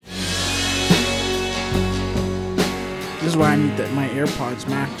is why I need that my AirPods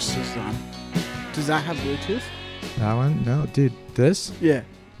Max is on. Does that have Bluetooth? That one? No, dude. This? Yeah.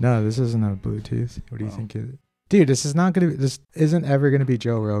 No, this doesn't have Bluetooth. What do you think? Dude, this isn't ever gonna be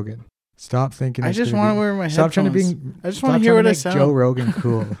Joe Rogan. Stop thinking. I just want to wear my Stop headphones. trying to be. I just want to hear what I sound. Joe Rogan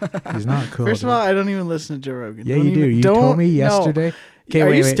cool. He's not cool. First of all, I don't even listen to Joe Rogan. Yeah, you do. You told me yesterday. No. Okay,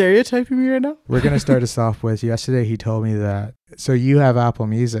 Are you stereotyping me right now? We're going to start us off with yesterday he told me that. So you have Apple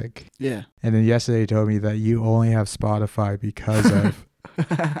Music. Yeah. And then yesterday he told me that you only have Spotify because of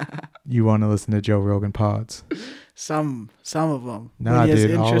you want to listen to Joe Rogan pods. Some of them. Nah, when he has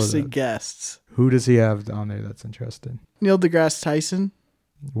dude, interesting guests. Who does he have on there that's interesting? Neil deGrasse Tyson.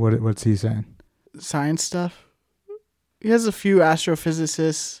 What's he saying? Science stuff. He has a few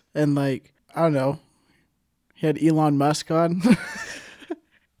astrophysicists and I don't know. He had Elon Musk on.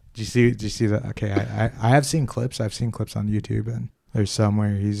 Did you see that? Okay, I have seen clips. I've seen clips on YouTube, and there's some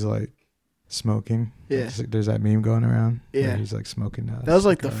where he's smoking. Yeah. There's that meme going around. Yeah. Where he's smoking. That was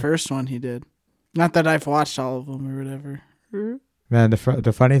the first one he did. Not that I've watched all of them or whatever. Man,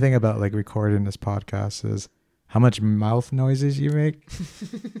 the funny thing about recording this podcast is how much mouth noises you make.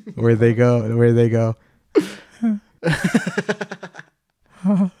 where they go.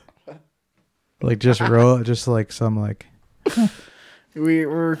 Some We're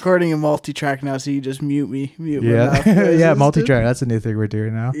recording a multi-track now, so you just mute me. Yeah, multi-track. That's a new thing we're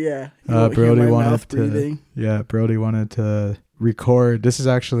doing now. Yeah. Brody wanted to record. This is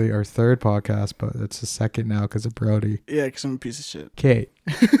actually our third podcast, but it's the second now because of Brody. Yeah, because I'm a piece of shit. Okay.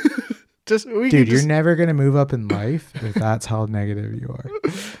 Dude, you're never gonna move up in life if that's how negative you are.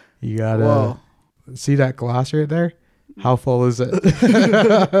 You gotta see that glass right there. How full is it?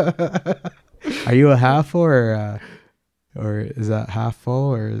 Are you a half full or is that half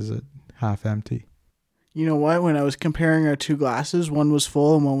full or is it half empty? You know what? When I was comparing our two glasses, one was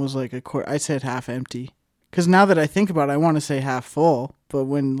full and one was a quart. I said half empty. Because now that I think about it, I want to say half full. But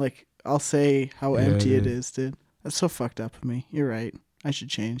when I'll say how empty it is, dude. That's so fucked up of me. You're right. I should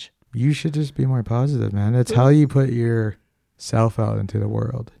change. You should just be more positive, man. It's how you put yourself out into the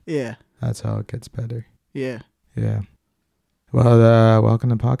world. Yeah. That's how it gets better. Yeah. Yeah. Well, welcome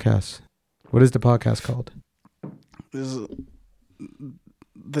to the podcast. What is the podcast called? This is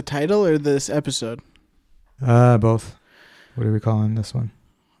the title or this episode? Both. What are we calling this one?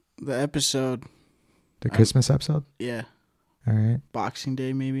 The episode. The Christmas episode? Yeah. All right. Boxing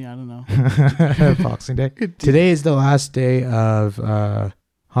Day, maybe. I don't know. Boxing Day. Today is the last day of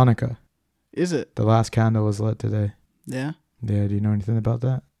Hanukkah. Is it? The last candle was lit today. Yeah? Yeah. Do you know anything about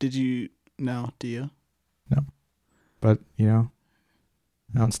that? Did you? No. Do you? No. But, I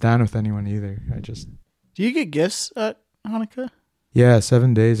don't stand with anyone either. Do you get gifts at Hanukkah? Yeah,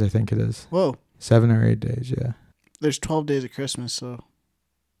 7 days I think it is. Whoa. 7 or 8 days, yeah. There's 12 days of Christmas, so.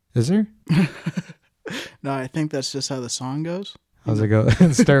 Is there? No, I think that's just how the song goes. How's it go?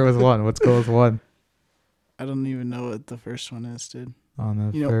 Start with one. Let's go with one. I don't even know what the first one is, dude.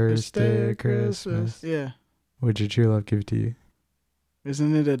 On the first day of Christmas. Yeah. Would your true love give to you?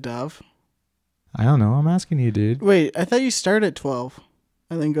 Isn't it a dove? I don't know. I'm asking you, dude. Wait, I thought you start at 12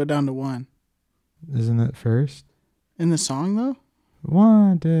 and then go down to 1. Isn't it first? In the song, though?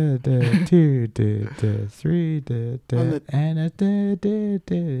 1, 2, 3, and a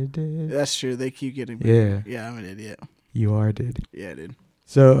That's true. They keep getting bigger. Yeah, I'm an idiot. You are, dude. Yeah, dude.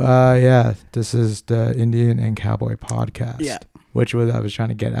 So, this is the Indian and Cowboy podcast. Yeah. Which was I was trying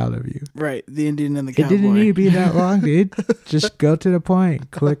to get out of you. Right, the Indian and the Cowboy. It didn't need to be that long, dude. Just go to the point.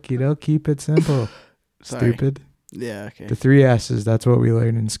 Quick, keep it simple. Sorry. Stupid. Yeah, okay. The 3 S's, that's what we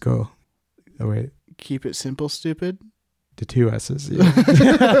learned in school. Oh, wait. Keep it simple, stupid? The 2 S's.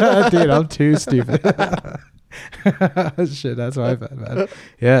 Yeah. Dude, I'm too stupid. Shit, that's my bad, man.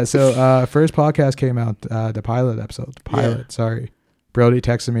 Yeah, so first podcast came out, the pilot episode. Sorry. Brody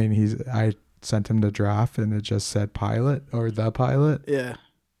texted me and I sent him the draft and it just said pilot or the pilot. Yeah.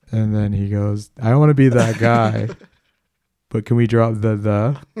 And then he goes, I don't want to be that guy, but can we drop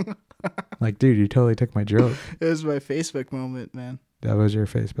the? Dude, you totally took my joke. It was my Facebook moment, man. That was your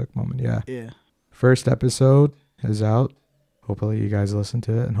Facebook moment, yeah. Yeah. First episode is out. Hopefully you guys listen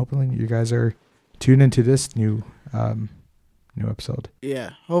to it and hopefully you guys are tuned into this new episode.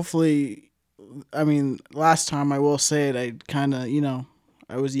 Yeah. Hopefully, last time I will say it, I kind of,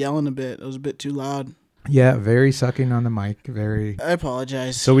 I was yelling a bit. I was a bit too loud. Yeah, very sucking on the mic. I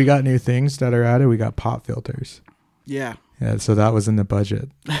apologize. So we got new things that are added. We got pop filters. Yeah. Yeah, so that was in the budget.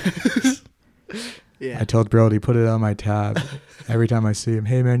 Yeah. I told Brody, put it on my tab. Every time I see him,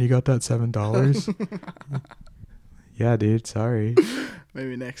 hey man, you got that $7? Yeah, dude, sorry.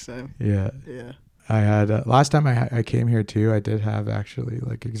 Maybe next time. Yeah. Yeah. I had, last time I came here too, I did have actually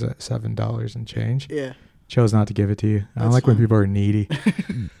exact $7 and change. Yeah. chose not to give it to you. I don't That's like when fine. people are needy.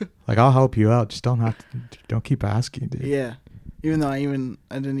 Like, I'll help you out. Just don't keep asking, dude. Yeah. Even though I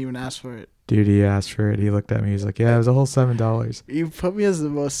didn't even ask for it. Dude, he asked for it. He looked at me. He's like, yeah, it was a whole $7. You put me as the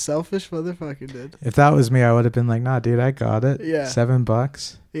most selfish motherfucker, dude. If that was me, I would have been like, nah, dude, I got it. Yeah.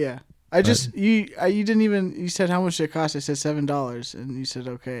 $7. Yeah. You didn't even, you said how much it cost. I said $7 and you said,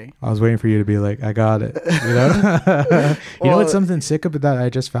 okay. I was waiting for you to be like, I got it. You know? You know what's something sick about that I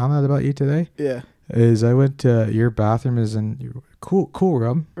just found out about you today? Yeah. Is I went to, your bathroom is in cool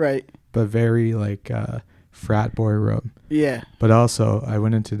room, Right. but very like frat boy room. Yeah. But also, I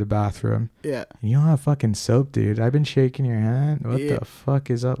went into the bathroom. Yeah. And you don't have fucking soap, dude. I've been shaking your hand. What Yeah. the fuck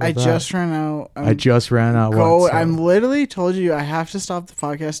is up with I that? just ran out. I just ran out once. So. I'm literally told you I have to stop the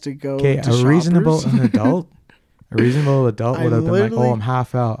podcast to go. Okay, to a reasonable Shoppers. adult would have been like, literally- oh, I'm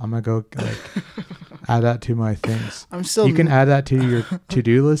half out. I'm going to go like add that to my things. I'm still. You can add that to your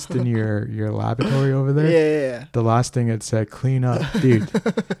to-do list in your laboratory over there. Yeah. The last thing it said, clean up. Dude,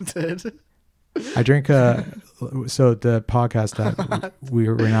 Dude. I drink so the podcast that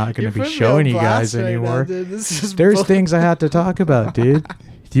we're not going to be putting me showing on you blast guys right now, anymore. dude. This is There's bull- things I had to talk about, dude.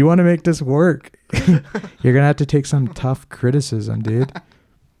 Do you want to make this work? You're going to have to take some tough criticism, dude.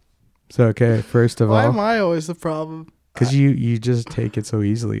 So, okay, first of Why all, am I always the problem? because you just take it so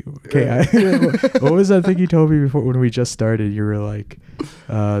easily. Okay, what was that thing you told me before when we just started? You were like,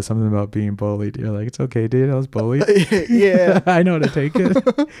 something about being bullied. You're like, it's okay, dude. I was bullied. Yeah. I know how to take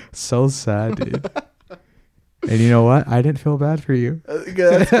it. So sad, dude. And you know what? I didn't feel bad for you. That's I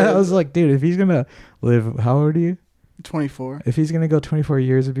good. was like, dude, if he's gonna live, how old are you? 24. If he's gonna go 24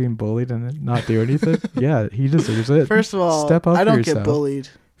 years of being bullied and then not do anything, yeah, he deserves it. First of all, Step up I for don't yourself. get bullied.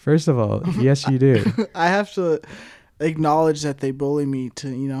 First of all, yes, you do. I have to acknowledge that they bully me to,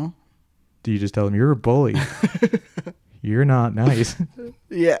 Do you just tell him you're a bully? You're not nice.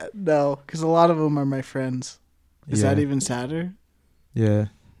 Yeah, no, because a lot of them are my friends. Is that Yeah. even sadder? Yeah.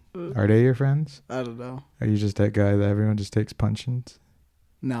 Are they your friends? I don't know. Are you just that guy that everyone just takes punchings?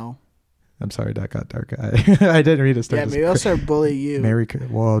 No. I'm sorry, that got dark. I didn't read a start. Yeah, maybe I'll start bullying you.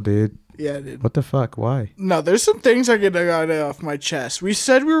 Whoa, dude. Yeah, dude. What the fuck? Why? No, there's some things I get off my chest. We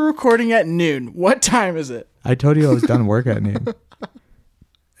said we were recording at noon. What time is it? I told you I was done work at noon.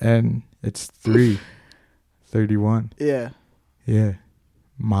 And it's 3:31. Yeah. Yeah.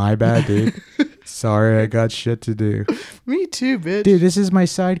 My bad, dude. Sorry, I got shit to do. Me too, bitch. Dude, this is my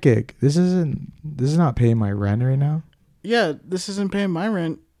side gig. This is not paying my rent right now. Yeah, this isn't paying my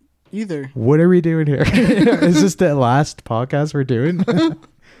rent either. What are we doing here? Is this the last podcast we're doing?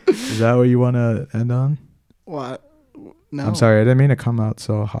 Is that what you want to end on? What? No. I'm sorry, I didn't mean to come out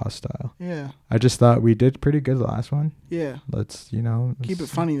so hostile. Yeah. I just thought we did pretty good last one. Yeah. Let's, Keep it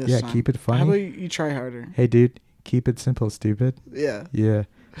funny this time. Yeah, keep it funny. How about you try harder? Hey, dude, keep it simple, stupid. Yeah. Yeah,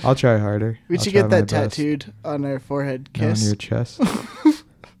 I'll try harder. We I'll should try get my that best. tattooed on our forehead. On Kiss. your chest.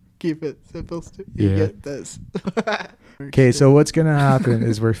 Keep it simple. Stupid. Yeah. You get this. Okay, so what's gonna happen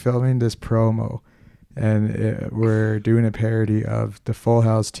is we're filming this promo, and we're doing a parody of the Full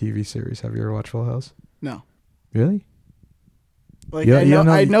House TV series. Have you ever watched Full House? No. Really? Like Yeah, you don't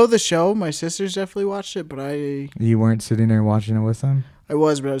know- I know the show. My sisters definitely watched it, but You weren't sitting there watching it with them? I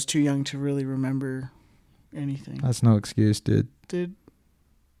was, but I was too young to really remember anything. That's no excuse, dude. Dude,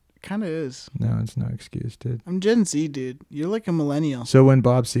 kind of is. No, it's no excuse, dude. I'm Gen Z, dude. You're like a millennial. So when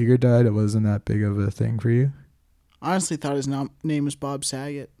Bob Seger died, it wasn't that big of a thing for you? Honestly, thought his name was Bob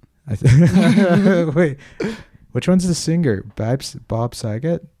Saget. Wait, which one's the singer? Bob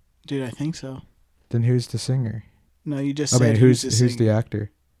Saget? Dude, I think so. Then who's the singer? No, you just I said mean, who's the the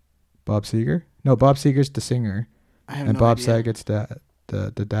actor? Bob Seger? No, Bob Seger's the singer, I have and no Bob idea. Saget's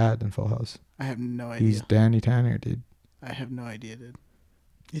the dad in Full House. I have no idea. He's Danny Tanner, dude. I have no idea, dude.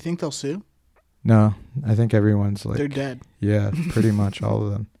 You think they'll sue? No, I think everyone's like, They're dead. yeah, pretty much all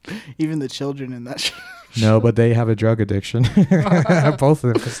of them. Even the children in that show. No, but they have a drug addiction. Both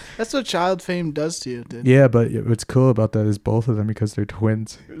of them. 'Cause- That's what child fame does to you, dude. yeah, but what's cool about that is both of them, because they're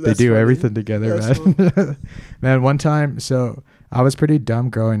twins. They That's do funny. everything together, That's man. Man, one time, so I was pretty dumb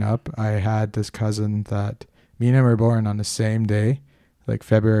growing up. I had this cousin that me and him were born on the same day, like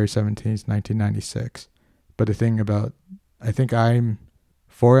February 17th, 1996. But the thing about, I think I'm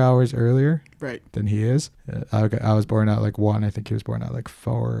 4 hours earlier Right. than he is. I was born at like 1. I think he was born at like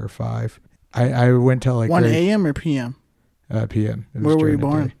 4 or 5. I went till like 1 grade- a.m. or p.m.? p.m. It was Where were you during the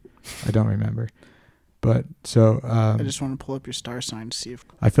born? day. I don't remember. But so I just want to pull up your star sign to see if...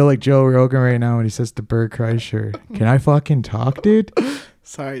 I feel like Joe Rogan right now when he says to Bert Kreischer, can I fucking talk, dude?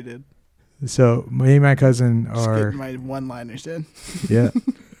 Sorry, dude. So me and my cousin Just are, getting my one-liners in. yeah,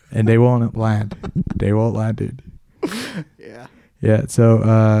 and they won't land. They won't land, dude. Yeah. Yeah,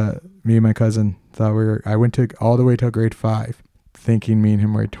 so me and my cousin thought I went to all the way till grade 5 thinking me and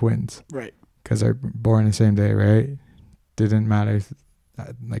him were twins. Right. Because they're born the same day, right? Didn't matter.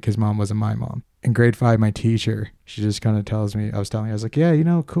 Like his mom wasn't my mom. In grade 5, my teacher, she just kind of tells me, I was like,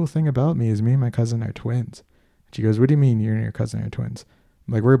 yeah, cool thing about me is me and my cousin are twins. She goes, what do you mean you and your cousin are twins?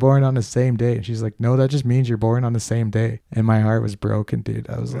 I'm like, we're born on the same day. And she's like, no, that just means you're born on the same day. And my heart was broken, dude.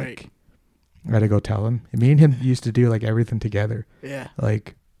 I was like, I had to go tell him. And me and him used to do like everything together. Yeah.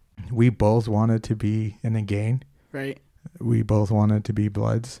 Like we both wanted to be in a gang. Right. We both wanted to be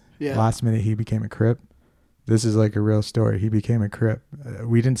Bloods. Yeah. Last minute, he became a Crip. This is like a real story. He became a Crip.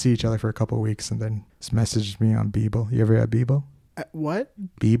 We didn't see each other for a couple of weeks and then just messaged me on Beeble. You ever had Beeble? What?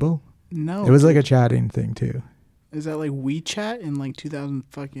 Beeble? No. It was like a chatting thing too. Is that like WeChat in like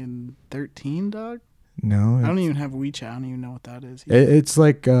 2013, dog? No. I don't even have WeChat. I don't even know what that is. It's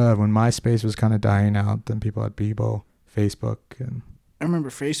like when MySpace was kind of dying out, then people had Beeble, Facebook. And I remember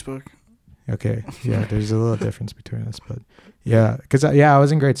Facebook. Okay. Yeah, there's a little difference between us. But yeah, because I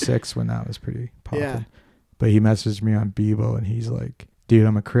was in grade 6 when that was pretty popping. Yeah. But he messaged me on Beeble and he's like, dude,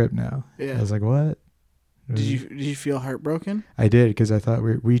 I'm a Crip now. Yeah. I was like, what? Did you feel heartbroken? I did, because I thought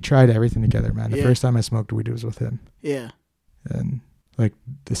we tried everything together, man. The Yeah. first time I smoked weed was with him. Yeah. And like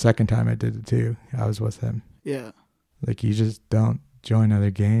the second time I did it too, I was with him. Yeah. Like you just don't join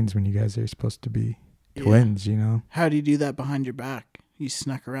other gangs when you guys are supposed to be twins, you know? How do you do that behind your back? You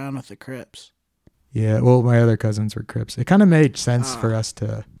snuck around with the Crips. Yeah, well, my other cousins were Crips. It kind of made sense for us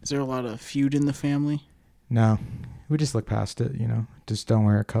to... Is there a lot of feud in the family? No, we just look past it, you know? Just don't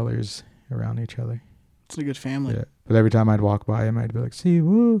wear colors around each other. It's a good family. Yeah, but every time I'd walk by him, I'd be like, see,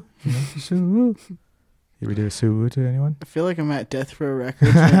 woo, you know, see, woo. You ever do a Suwu to anyone? I feel like I'm at Death Row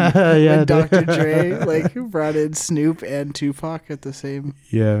Records when Dr. Dre like brought in Snoop and Tupac at the same.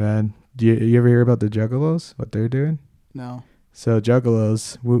 Yeah, man. You ever hear about the Juggalos? What they're doing? No. So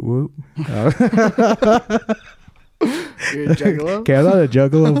Juggalos, whoop whoop. You're a Juggalo? Okay, I'm not a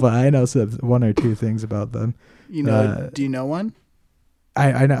Juggalo, but I know one or two things about them. You know? Do you know one?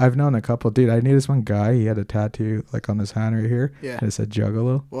 I know, I've known a couple. Dude, I knew this one guy. He had a tattoo like on his hand right here. Yeah. And it said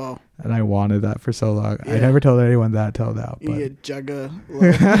Juggalo. Wow. And I wanted that for so long. Yeah. I never told anyone that till now. But You get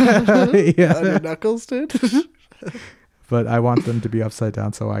Juggalo yeah. on your knuckles, dude. But I want them to be upside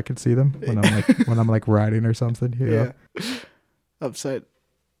down so I can see them when I'm like riding or something. You know? Upside.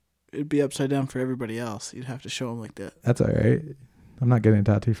 It'd be upside down for everybody else. You'd have to show them like that. That's all right. I'm not getting a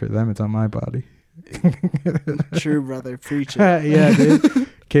tattoo for them. It's on my body. True, brother. Preach it. Yeah, dude.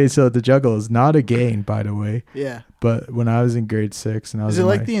 Okay, so the Juggle is not a gang, by the way. Yeah. But when I was in grade 6 and I was Is it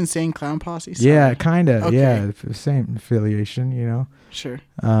like the Insane Clown Posse? Sorry. Yeah, kind of. Okay. Yeah, same affiliation, you know. Sure.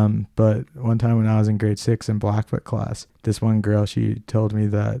 But one time when I was in grade 6 in Blackfoot class, this one girl, she told me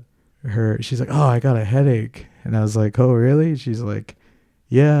that she's like, oh, I got a headache. And I was like, oh, really? She's like,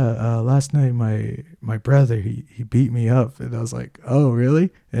 yeah, last night my brother, he beat me up. And I was like, oh, really?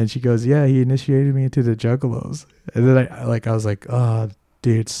 And she goes, yeah, he initiated me into the Juggalos. And then I was like, oh,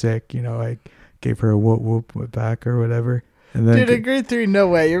 dude, sick. You know, I gave her a whoop back or whatever. And then, dude, in grade 3, no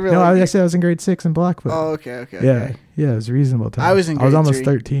way. You're really... No, I said I was in grade 6 in Blackfoot. Oh, okay. Yeah, it was a reasonable time. I was in grade I was almost 3.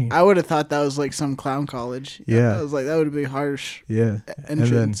 13. I would have thought that was like some clown college. Yeah. I was like, that would be harsh. Yeah.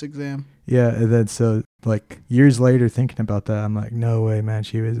 Entrance exam. Yeah, and then so like years later thinking about that, I'm like, no way, man,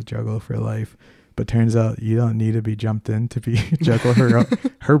 she was a Juggalo for life. But turns out you don't need to be jumped in to be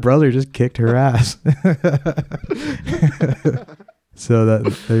Juggalo. Her brother just kicked her ass. So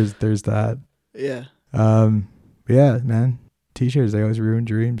that there's that. Yeah. Yeah, man. T-shirts, they always ruin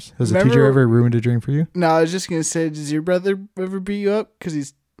dreams. Has a teacher ever ruined a dream for you? No, I was just gonna say, does your brother ever beat you up?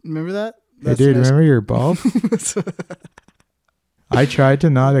 Because remember that? Hey, dude, remember you're bald? I tried to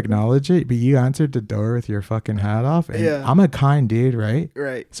not acknowledge it, but you answered the door with your fucking hat off. And yeah. I'm a kind dude, right?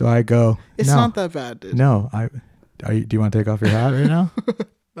 Right. So I go, it's no, not that bad, dude. No, do you want to take off your hat right now?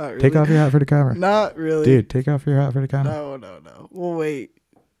 Not really. Take off your hat for the camera. Not really. Dude, take off your hat for the camera. No. We'll wait.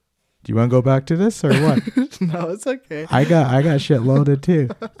 Do you want to go back to this or what? No, it's okay. I got shit loaded too.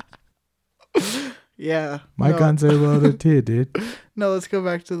 Yeah. My guns are loaded too, dude. No, let's go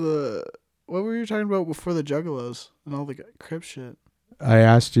back to what were you talking about before the Juggalos and all the Crip shit? I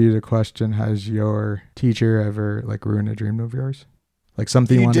asked you the question, has your teacher ever like ruined a dream of yours? Like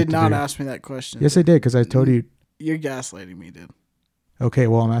something you wanted to do? You did not ask me that question. Yes, I did, because I told you. You're gaslighting me, dude. Okay,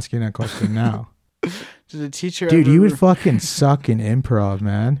 well, I'm asking that question now. Did a teacher Dude, you would fucking suck in improv,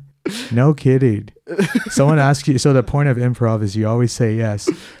 man. No kidding. Someone asks you, so the point of improv is you always say yes.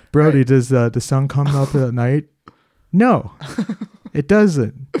 Brody, right. Does the sun come up at night? No, it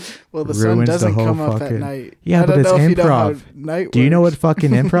doesn't. Well, the sun doesn't come up at night. Yeah, but it's improv. Do you know what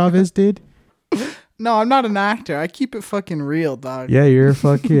fucking improv is, dude? No, I'm not an actor. I keep it fucking real, dog. Yeah, you're a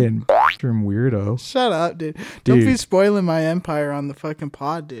fucking weirdo. Shut up, dude. Don't be Dude. spoiling my empire on the fucking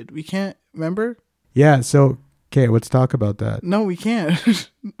pod, dude. We can't, remember? Yeah, so, okay, let's talk about that. No, we can't.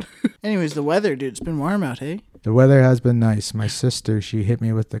 Anyways, the weather, dude. It's been warm out, hey? The weather has been nice. My sister, she hit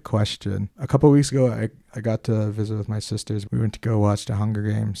me with the question. A couple weeks ago, I got to visit with my sisters. We went to go watch the Hunger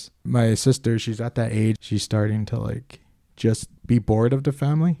Games. My sister, she's at that age. She's starting to, like, just be bored of the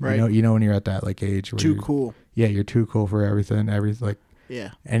family. Right. You know when you're at that, like, age where Too you're- cool. Yeah, you're too cool for everything. Like,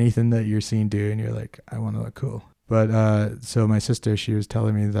 Yeah. anything that you're seen doing, you're like, I want to look cool. But so my sister, she was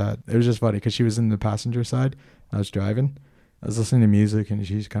telling me that it was just funny because she was in the passenger side. I was driving. I was listening to music and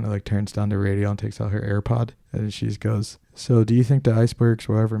she's kind of like turns down the radio and takes out her AirPod and she goes, "So do you think the icebergs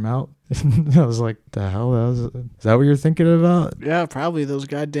will ever melt?" I was like, "The hell? Is that what you're thinking about?" Yeah, probably those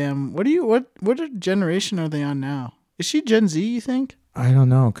goddamn. What generation are they on now? Is she Gen Z, you think? I don't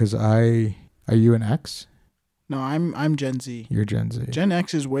know because are you an X? No, I'm Gen Z. You're Gen Z. Gen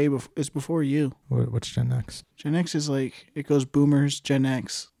X is is before you. What's Gen X? Gen X is like, it goes boomers, Gen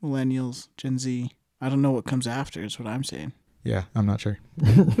X, millennials, Gen Z. I don't know what comes after is what I'm saying. Yeah, I'm not sure.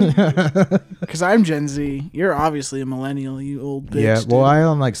 Because I'm Gen Z. You're obviously a millennial, you old bitch. Yeah, well, dude. I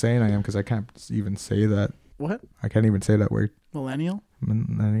am like saying I am because I can't even say that. What? I can't even say that word. Millennial?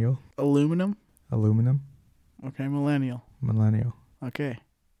 Millennial? Aluminum? Aluminum? Okay, millennial. Millennial. Okay.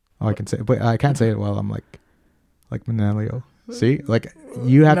 Oh, I can say it, but I can't say it while I'm like millennial. See? Like,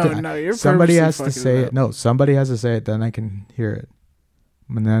 you have to... No, you're somebody purposely has to fucking say it it. up. No, somebody has to say it, then I can hear it.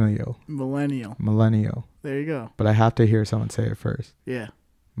 Millennial. Millennial. There you go. But I have to hear someone say it first. Yeah.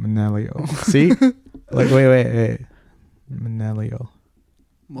 Millennial. See? Like, wait. Millennial.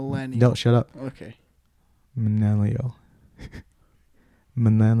 Millennial. No, shut up. Okay. Millennial.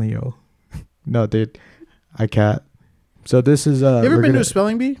 Millennial. No, dude. I can't. So this is... You ever been to a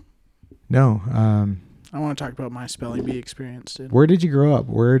spelling bee? No. I want to talk about my spelling bee experience, dude. Where did you grow up?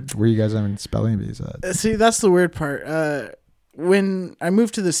 Where were you guys having spelling bees at? See, that's the weird part. When I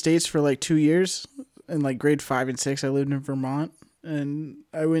moved to the States for like 2 years, in like grade 5 and 6, I lived in Vermont, and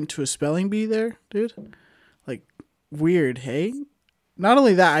I went to a spelling bee there, dude. Like, weird, hey? Not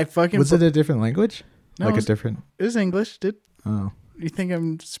only that, I fucking... Was it a different language? No, Like it a was- different... It was English, dude. Oh. You think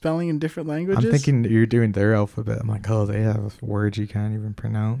I'm spelling in different languages? I'm thinking you're doing their alphabet. I'm like, oh, they have words you can't even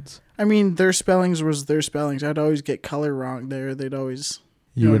pronounce. I mean, their spellings was their spellings. I'd always get color wrong there. They'd always...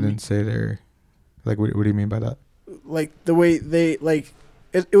 You know what I wouldn't say their... Like, what do you mean by that? Like, the way they... Like,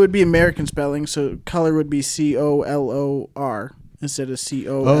 it would be American spelling, so color would be COLOR instead of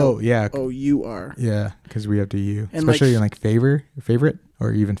Oh, yeah. COLOUR. Yeah, because we have the U. And, Especially in like favorite,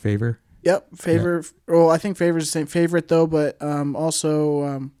 or even favor. Yep, favor. Yeah. Well, I think favor is the same favorite though, but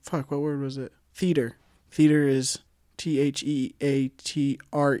also, fuck, what word was it? Theater. Theater is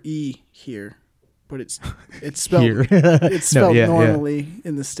THEATRE here, but it's spelled Here. it's spelled yeah. normally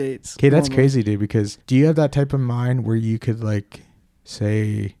in the States. Okay, that's Normally. crazy, dude, because do you have that type of mind where you could like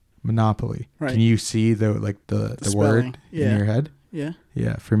say Monopoly? Right. Can you see the spelling. word Yeah. in your head? Yeah.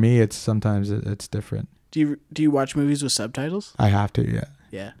 Yeah, for me it's sometimes it's different. Do you watch movies with subtitles? I have to, yeah.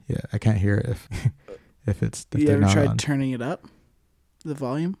 Yeah. Yeah, I can't hear it if You they're ever not tried on. turning it up, the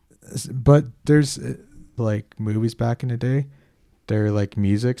volume? But there's like movies back in the day, they're like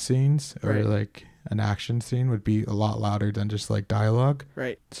music scenes or Right. like an action scene would be a lot louder than just like dialogue.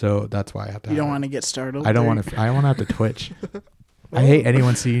 Right. So that's why I have to. You don't have want it. to get startled. I don't during- want to. I don't want to have to twitch. I hate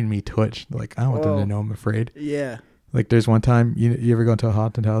anyone seeing me twitch. Like I don't want them Whoa. to know I'm afraid. Yeah. Like there's one time you ever go into a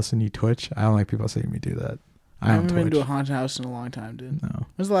haunted house and you twitch. I don't like people seeing me do that. I I don't haven't been to a twitch. haunted house in a long time, dude. No.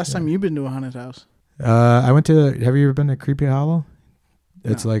 When's the last Yeah. time you've been to a haunted house? I went to. Have you ever been to Creepy Hollow?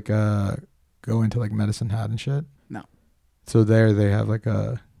 It's No. like go into like Medicine Hat and shit. No. So there they have like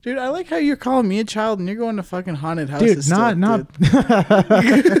a Dude, I like how you're calling me a child and you're going to fucking haunted houses. dude. Not.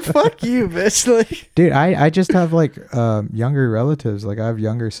 Dude. Fuck you, bitch. Like, Dude, I just have like younger relatives. Like I have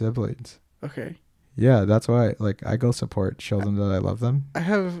younger siblings. okay, Yeah, that's why. Like I go support, show them that I love them. I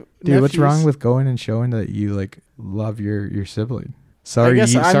have. Dude, what's nephews. wrong with going and showing that you like love your sibling? Sorry, I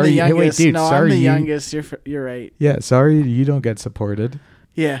guess I'm sorry. the Hey, youngest. wait, dude. No, sorry, I'm the you, youngest. You're right. Yeah, sorry you don't get supported.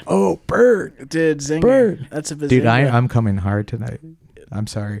 Yeah, Oh, Bird, dude, zinger. Bird. That's a dude, bazinga. I'm coming hard tonight. I'm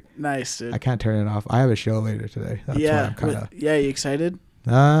sorry, nice, dude. I can't turn it off. I have a show later today. That's why yeah, I'm kind of. yeah. You excited?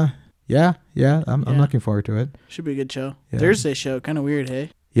 Yeah. I'm Yeah. looking forward to it. Should be a good show. Yeah. Thursday show, kind of weird,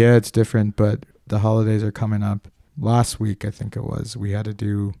 hey? Yeah, it's different, but the holidays are coming up. Last week, I think it was, we had to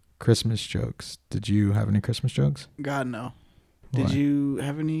do Christmas jokes. Did you have any Christmas jokes? God no. Did Why? you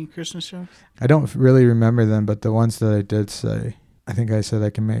have any Christmas shows? I don't really remember them, but the ones that I did say, I think I said I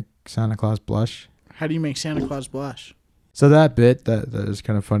can make Santa Claus blush. How do you make Santa Claus blush? So that bit, that is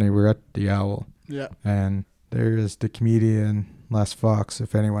kind of funny. We're at the Owl, Yeah. And there's the comedian Les Fox.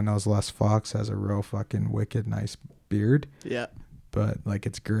 If anyone knows, Les Fox has a real fucking wicked nice beard. Yeah. But like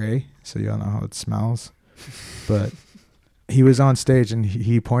it's gray, so you don't know how it smells. But he was on stage and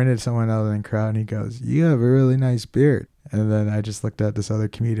he pointed someone out in the crowd and he goes, "You have a really nice beard." And then I just looked at this other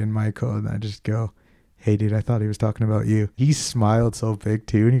comedian, Michael, and I just go, "Hey, dude, I thought he was talking about you." He smiled so big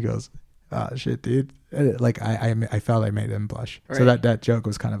too, and he goes, "Ah, shit, dude." And like I felt I made him blush. Right. So that joke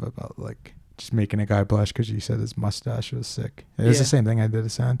was kind of about like just making a guy blush because you said his mustache was sick. It was the same thing I did to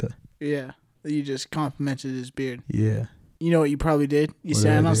Santa. Yeah, you just complimented his beard. Yeah. You know what you probably did? You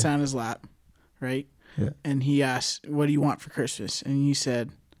sat on Santa's lap, right? Yeah. And he asked, "What do you want for Christmas?" And you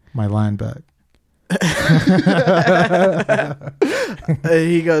said, "My line back."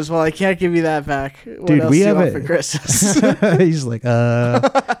 He goes, "Well, I can't give you that back. What Dude, else we do you have want for Christmas?" He's like,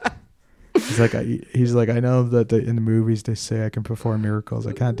 he's like, "I know that in the movies they say I can perform miracles.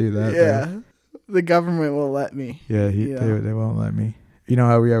 I can't do that." Yeah, though. The government won't let me. Yeah, they won't let me. You know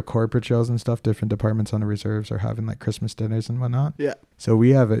how we have corporate shows and stuff, different departments on the reserves are having like Christmas dinners and whatnot? Yeah. So we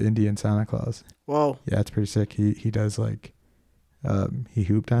have an Indian Santa Claus. Whoa. Yeah, it's pretty sick. He does like, he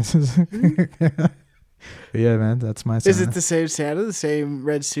hoop dances. Yeah, man, that's my Santa. Is it the same Santa, the same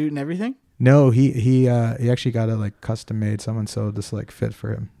red suit and everything? No, he actually got it like custom made. Someone sewed this like fit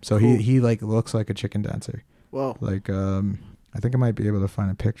for him. So cool. he like looks like a chicken dancer. Whoa. Like, I think I might be able to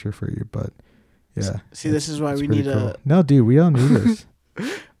find a picture for you, but yeah. See, this is why we need cool. No, dude, we don't need this.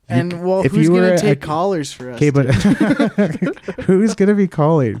 And who's going to take callers for us? Okay, but who's going to be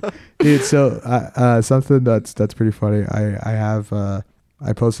calling? Dude, so something that's pretty funny.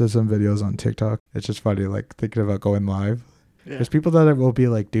 I posted some videos on TikTok. It's just funny, like thinking about going live. Yeah. There's people that will be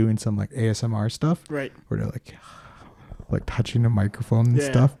like doing some like ASMR stuff. Right. Where they're like touching a microphone and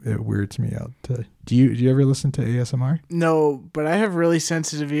stuff. It weirds me out. Do you ever listen to ASMR? No, but I have really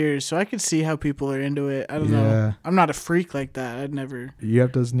sensitive ears, so I could see how people are into it. I don't know. I'm not a freak like that. I'd never. You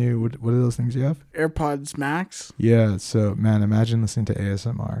have those new, what are those things you have? AirPods Max. Yeah. So man, imagine listening to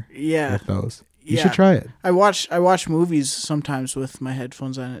ASMR. Yeah. With those. You should try it. I watch movies sometimes with my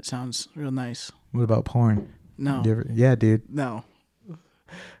headphones on. It sounds real nice. What about porn? No. Yeah, dude. No,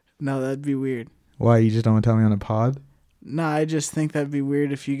 that'd be weird. Why? You just don't want to tell me on a pod? No, I just think that'd be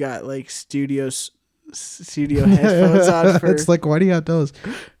weird if you got like studio headphones on. It's like, why do you have those?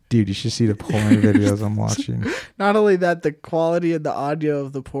 Dude, you should see the porn videos I'm watching. Not only that, the quality and the audio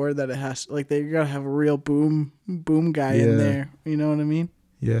of the porn that it has, like they gotta have a real boom guy in there. You know what I mean?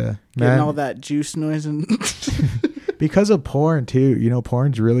 Yeah. Getting all that juice noise and because of porn too. You know,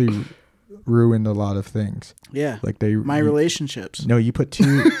 porn's really ruined a lot of things. Yeah. Like relationships. No, you put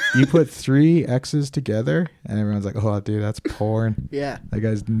 3 X's together and everyone's like, "Oh, dude, that's porn." Yeah. That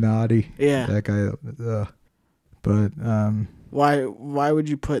guy's naughty. Yeah. That guy but why would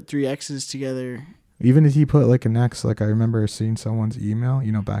you put 3 X's together? Even if you put like an X, like I remember seeing someone's email,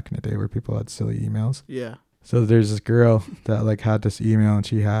 you know, back in the day where people had silly emails. Yeah. So there's this girl that like had this email and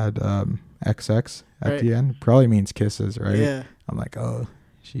she had XX at the end. Probably means kisses, right? Yeah. I'm like, oh,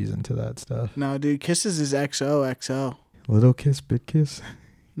 she's into that stuff. No, dude, kisses is XOXO. Little kiss, big kiss.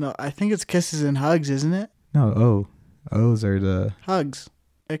 No, I think it's kisses and hugs, isn't it? No, O. O's are the hugs.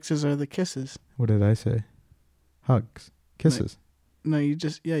 X's are the kisses. What did I say? Hugs. Kisses. No,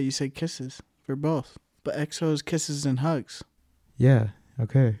 you said kisses for both. But XO is kisses and hugs. Yeah.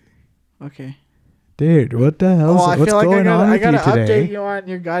 Okay. Okay. Dude, what the hell? What's going on with you today? I gotta update you on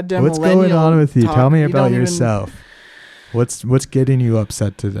your goddamn. What's going on with you? Tell me about yourself. What's getting you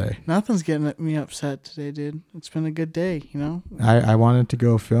upset today? Nothing's getting me upset today, dude. It's been a good day, you know. I wanted to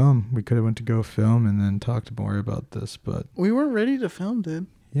go film. We could have went to go film and then talked more about this, but we weren't ready to film, dude.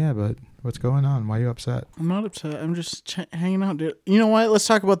 Yeah, but what's going on? Why are you upset? I'm not upset. I'm just hanging out, dude. You know what? Let's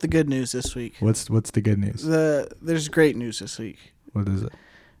talk about the good news this week. What's the good news? There's great news this week. What is it?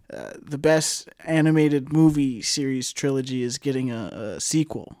 The best animated movie series trilogy is getting a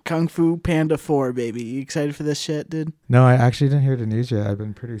sequel. Kung Fu Panda 4, baby. You excited for this shit, dude? No, I actually didn't hear the news yet. I've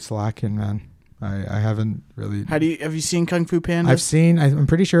been pretty slacking, man. I haven't really. Have you seen Kung Fu Panda? I'm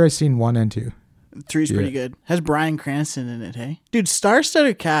pretty sure I've seen 1 and 2. 3's pretty good. Has Bryan Cranston in it, hey? Dude,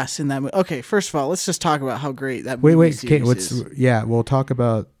 star-studded cast in that movie. Okay, first of all, let's just talk about how great that movie is. Yeah, we'll talk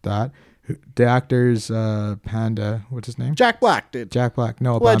about that. The actor's Panda, what's his name? Jack Black, dude. Jack Black.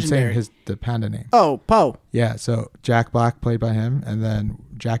 No, but I'm saying the Panda name. Oh, Po. Yeah, so Jack Black played by him, and then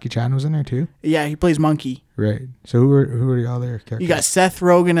Jackie Chan was in there too? Yeah, he plays Monkey. Right. So who are the other characters? You got Seth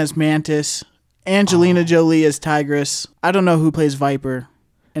Rogen as Mantis, Angelina Jolie as Tigress. I don't know who plays Viper,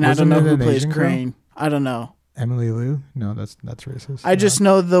 and I don't know who plays Crane. I don't know. Emily Liu? No, that's racist. I just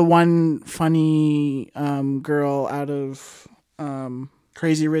know the one funny girl out of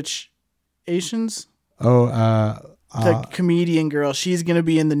Crazy Rich Asians. Oh, The comedian girl. She's gonna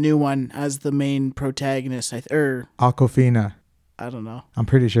be in the new one as the main protagonist. Aquafina. I don't know. I'm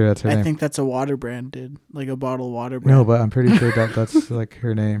pretty sure that's her name. I think that's a water brand, dude. Like a bottled water brand. No, but I'm pretty sure that's like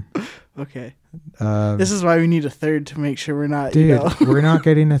her name. Okay. Um, This is why we need a third to make sure we're not. dude, we're not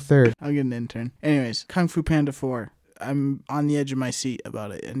getting a third. I'll get an intern. Anyways, Kung Fu Panda 4. I'm on the edge of my seat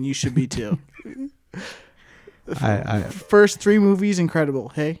about it, and you should be too. First 3 movies, incredible.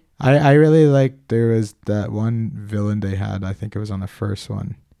 Hey. I really liked. There was that one villain they had. I think it was on the first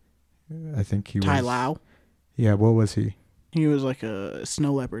one. I think he Tai was. Lao. Yeah, what was he? He was like a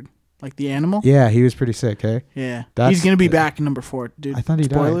snow leopard, like the animal. Yeah, he was pretty sick. Hey. Yeah. That's He's gonna be back in number 4, dude. I thought he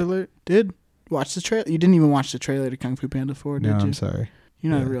Spoiler died. alert, dude. Watch the trailer. You didn't even watch the trailer to Kung Fu Panda 4, did No, you? I'm sorry.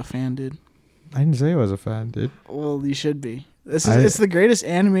 You're not Yeah. a real fan, dude. I didn't say I was a fan, dude. Well, you should be. It's the greatest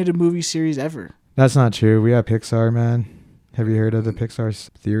animated movie series ever. That's not true. We have Pixar, man. Have you heard of the Pixar's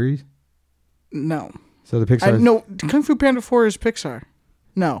theory? No. So the Pixar. No, Kung Fu Panda 4 is Pixar.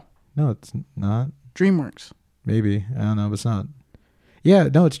 No. No, it's not. DreamWorks. Maybe. I don't know, but it's not. Yeah,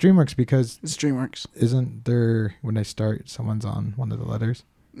 no, it's DreamWorks because It's DreamWorks. isn't there, when they start, someone's on one of the letters?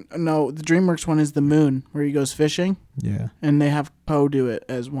 No, the DreamWorks one is The Moon, where he goes fishing, Yeah. and they have Poe do it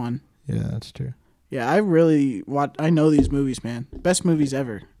as one. Yeah, that's true. Yeah, I really I know these movies, man. Best movies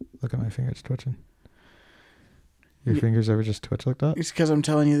ever. Look at my fingers twitching. Your Yeah. fingers ever just twitch like that? It's because I'm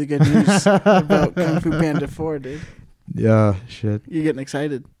telling you the good news about Kung Fu Panda 4, dude. Yeah, shit. You're getting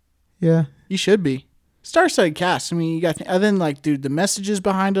excited. Yeah. You should be. Star-studded cast. I mean, you got other than like, dude, the messages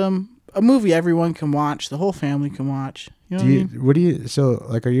behind them. A movie everyone can watch. The whole family can watch. You know what I mean? So,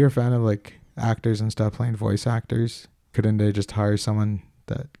 like, are you a fan of, like, actors and stuff playing voice actors? Couldn't they just hire someone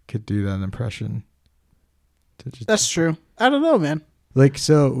that could do that impression? That's true. I don't know, man. Like,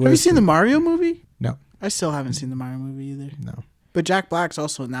 so. Have you seen the Mario movie? No. I still haven't seen the Mario movie either. No. But Jack Black's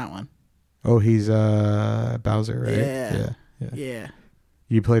also in that one. Oh, he's Bowser, right? Yeah. Yeah.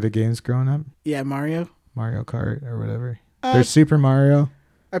 You played the games growing up? Yeah, Mario. Mario Kart or whatever. There's Super Mario.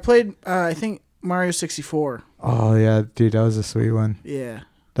 I played, I think, Mario 64. Oh, yeah, dude, that was a sweet one. Yeah.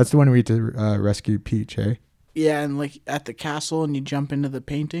 That's the one where you had to rescue Peach, eh? Yeah, and like at the castle and you jump into the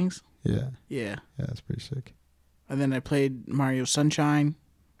paintings. Yeah. Yeah. Yeah, that's pretty sick. And then I played Mario Sunshine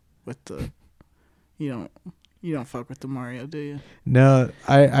with the, you don't fuck with the Mario, do you? No,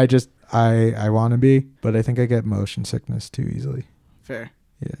 I just want to be, but I think I get motion sickness too easily. Fair.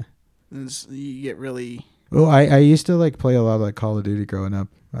 Yeah. You get really... Oh, I used to like play a lot of like Call of Duty growing up.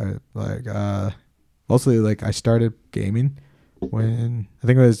 I like mostly like I started gaming when I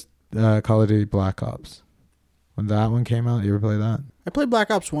think it was Call of Duty Black Ops. When that one came out, you ever play that? I played Black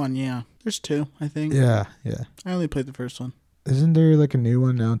Ops 1, yeah. There's 2, I think. Yeah. I only played the first one. Isn't there like a new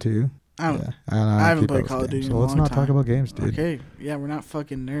one now too? I don't Yeah. I don't know. I haven't keep played up Call with of Duty games. in a So let's long not time. talk about games, dude. Okay, yeah, we're not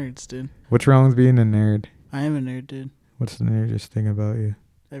fucking nerds, dude. What's wrong with being a nerd? I am a nerd, dude. What's the nerdiest thing about you?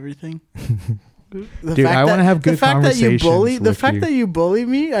 Everything. Dude, I want to have good conversations The fact that you bully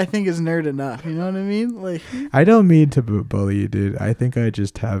me, I think is nerd enough. You know what I mean? Like, I don't mean to bully you, dude. I think I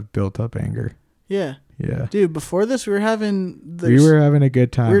just have built up anger. yeah. Yeah. Dude, before this, we were having... We were having a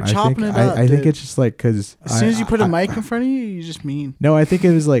good time. We were chopping it up, I think dude. it's just like because As soon as you put a mic in front of you, you just mean. No, I think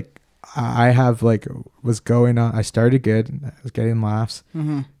it was like I have like was going on. I started good. I was getting laughs,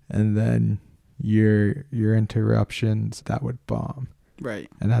 Mm-hmm. and then your interruptions that would bomb. Right.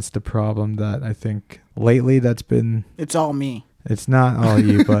 And that's the problem that I think lately that's been. It's all me. It's not all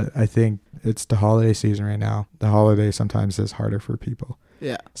you, but I think it's the holiday season right now. The holiday sometimes is harder for people.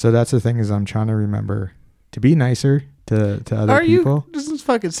 Yeah. So that's the thing is I'm trying to remember to be nicer to other Are people. you? Doesn't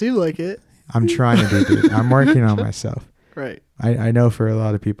fucking seem like it. I'm trying to be, dude. I'm working on myself. Right. I know for a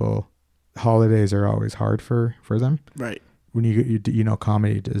lot of people, holidays are always hard for them. Right. When you know,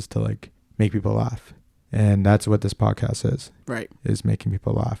 comedy is to like make people laugh. And that's what this podcast Right. is making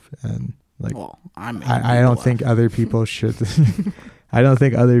people laugh. And like, Well, I don't think other people should, I don't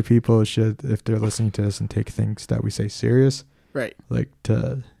think other people should, if they're listening to us and take things that we say serious, Right. like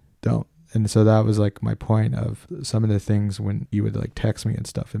don't. And so that was like my point of some of the things when you would like text me and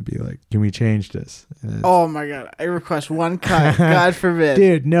stuff and be like, can we change this? Oh my God. I request one cut. God forbid.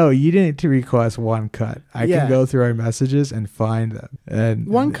 Dude, no, you didn't to request one cut. I Yeah. can go through our messages and find them. And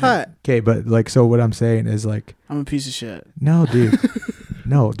One cut. Okay, but like, so what I'm saying is like, I'm a piece of shit. no, dude.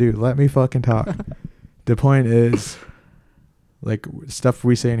 No, dude, let me fucking talk. The point is, like, stuff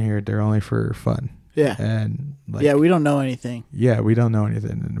we say in here, they're only for fun. Yeah. And like, Yeah, we don't know anything. yeah, we don't know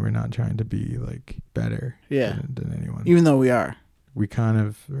anything, and we're not trying to be like better Yeah. than anyone. Even though we are. We kind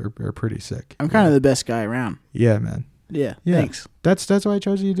of are pretty sick. I'm kind of the best guy around. Yeah, man. Yeah. Yeah. Thanks. That's why I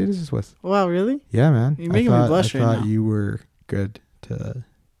chose you to do this with. Wow, really? Yeah, man. You're making me blush I right thought now. you were good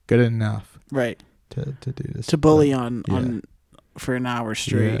enough. Right. to do this. To bully But, on for an hour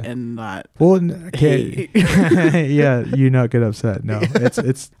straight Yeah. and not. Well, okay. Yeah, you not get upset. No,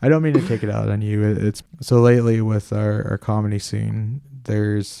 it's. I don't mean to take it out on you. It's so lately with our comedy scene.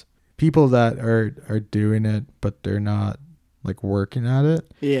 There's people that are doing it, but they're not like working at it.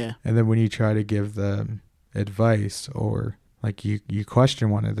 Yeah. And then when you try to give them advice or like you question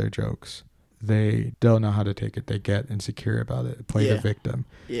one of their jokes, they don't know how to take it. They get insecure about it. Play the victim.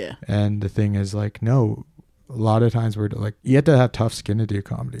 Yeah. And the thing is like, no. A lot of times we're like, you have to have tough skin to do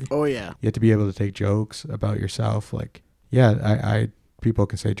comedy. Oh yeah. You have to be able to take jokes about yourself. Like, yeah, I people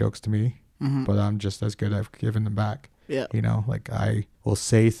can say jokes to me, but I'm just as good at giving them back. Yeah. You know, like I will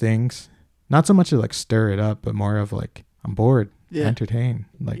say things, not so much to like stir it up, but more of like, I'm bored, entertain.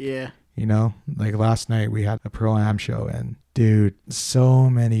 Like, you know, like last night we had a Pro-Am show and dude, so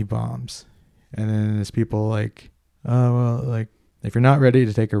many bombs. And then there's people like, oh, well, like if you're not ready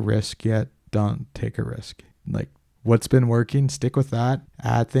to take a risk yet, don't take a risk. Like what's been working, stick with that,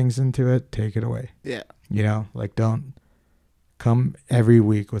 add things into it, take it away. Yeah. You know, like don't come every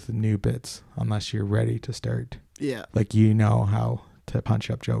week with new bits unless you're ready to start. Yeah. Like you know how to punch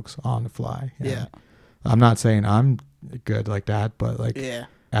up jokes on the fly. And yeah. I'm not saying I'm good like that, but like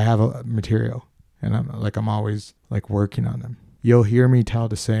I have a material and I'm always like working on them. You'll hear me tell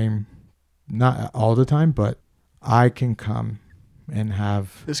the same, not all the time, but I can come and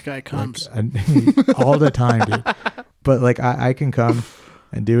have this guy comes like, all the time, dude. But like I can come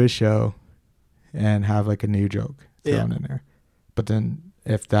and do a show and have like a new joke thrown in there. But then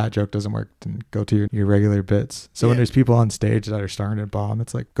if that joke doesn't work, then go to your regular bits. So when there's people on stage that are starting to bomb,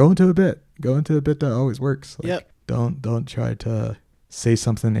 it's like go into a bit that always works. Like don't try to say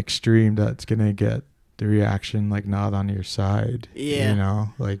something extreme that's gonna get the reaction like not on your side. You know,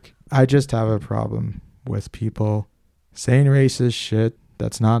 like I just have a problem with people saying racist shit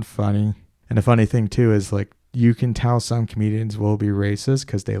that's not funny. And the funny thing too is like you can tell some comedians will be racist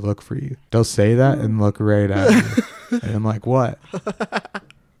because they look for you. They'll say that and look right at you. And I'm like, what?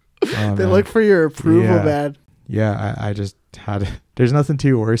 They look for your approval, man. Yeah, I just had there's nothing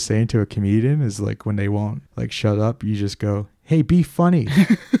too worse saying to a comedian is like when they won't like shut up, you just go, hey, be funny.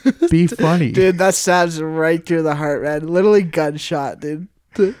 Be funny. Dude, that stabs right through the heart, man. Literally gunshot, dude.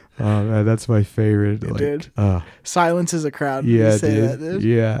 Oh man, that's my favorite. Like, dude. Silence is a crowd. Yeah, dude. That, dude.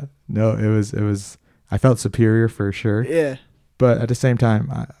 Yeah. No, it was I felt superior for sure. Yeah. But at the same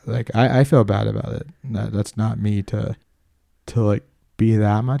time, I feel bad about it. That's not me to like be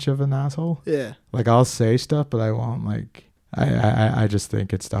that much of an asshole. Yeah. Like I'll say stuff, but I won't like. I just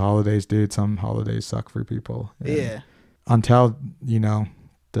think it's the holidays, dude. Some holidays suck for people. Yeah. Until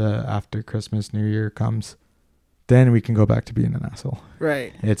the after Christmas, New Year comes, then we can go back to being an asshole.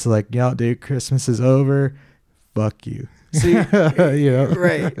 Right. It's like, yo, dude, Christmas is over. Fuck you. See, you know.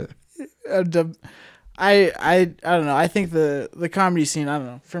 Right. I don't know. I think the comedy scene, I don't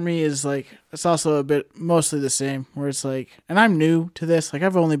know, for me is like, it's also a bit mostly the same where it's like, and I'm new to this. Like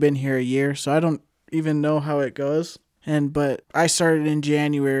I've only been here a year, so I don't even know how it goes. But I started in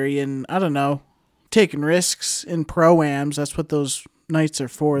January and I don't know, taking risks in Pro-Ams. That's what those nights are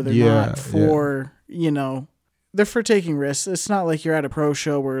for. They're not for, you know, they're for taking risks. It's not like you're at a pro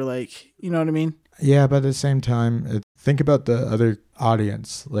show where like, you know what I mean? Yeah, but at the same time, think about the other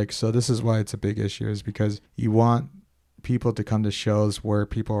audience. Like, so this is why it's a big issue is because you want people to come to shows where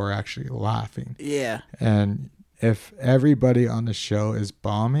people are actually laughing. Yeah. And if everybody on the show is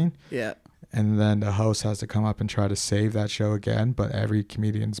bombing, and then the host has to come up and try to save that show again, but every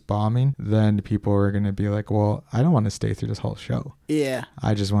comedian's bombing, then people are going to be like, well, I don't want to stay through this whole show. Yeah.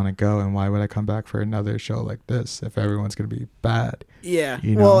 I just want to go, and why would I come back for another show like this if everyone's going to be bad? Yeah.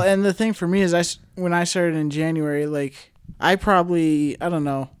 You know? Well, and the thing for me is when I started in January, like, I don't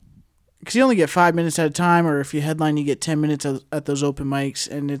know, because you only get 5 minutes at a time, or if you headline, you get 10 minutes at those open mics,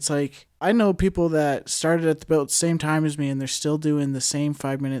 and it's like, I know people that started at about the same time as me, and they're still doing the same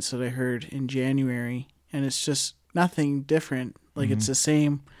 5 minutes that I heard in January, and it's just nothing different. Like it's the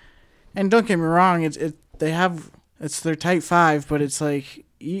same. And don't get me wrong, it's their type 5, but it's like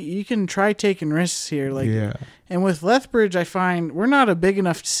you can try taking risks here. Like, and with Lethbridge, I find we're not a big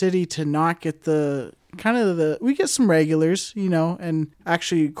enough city to not get we get some regulars, you know, and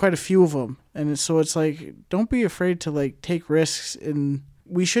actually quite a few of them, and so it's like don't be afraid to like take risks and.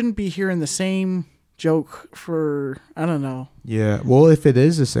 We shouldn't be hearing the same joke for, I don't know. Yeah. Well, if it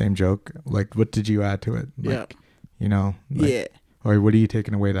is the same joke, like, what did you add to it? Like, you know? Like, or what are you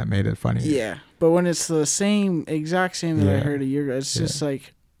taking away that made it funny? Yeah. But when it's the exact same that I heard a year ago, it's just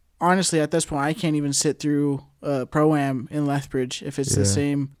like, honestly, at this point, I can't even sit through Pro-Am in Lethbridge if it's the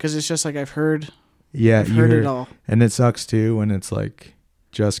same. Because it's just like I've heard it all. And it sucks, too, when it's like,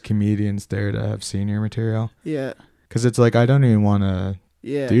 just comedians there to have senior material. Yeah. Because it's like, I don't even want to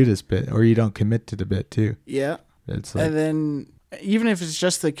Yeah. do this bit, or you don't commit to the bit too. Yeah. It's like, And then even if it's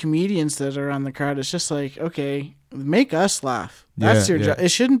just the comedians that are on the crowd, it's just like, okay, make us laugh. That's your job. It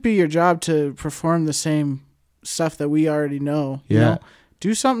shouldn't be your job to perform the same stuff that we already know. You know?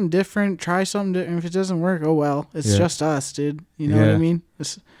 Do something different. Try something different. If it doesn't work, oh well. It's just us, dude. You know what I mean?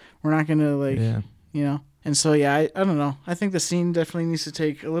 We're not gonna you know. And so I don't know. I think the scene definitely needs to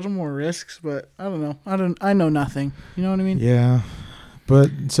take a little more risks, but I don't know. I know nothing. You know what I mean? Yeah. But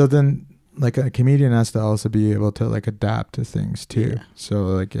so then, like, a comedian has to also be able to like adapt to things too. Yeah. So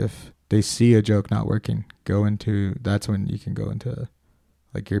like if they see a joke not working, that's when you can go into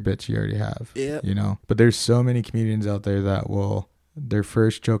like your bits you already have. Yeah. You know? But there's so many comedians out there that their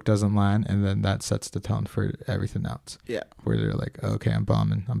first joke doesn't land, and then that sets the tone for everything else. Yeah. Where they're like, okay, I'm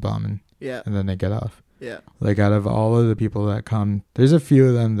bombing. Yeah. And then they get off. Yeah. Like, out of all of the people that come, there's a few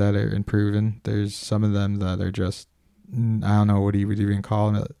of them that are improving. There's some of them that are just, I don't know what you would even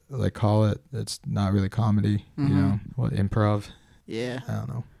call it. It's not really comedy, you know, improv. Yeah. I don't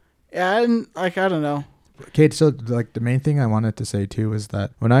know. Yeah, and like, I don't know. Okay, so like the main thing I wanted to say too is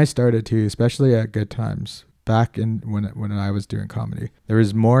that when I started too, especially at Good Times, back in when I was doing comedy, there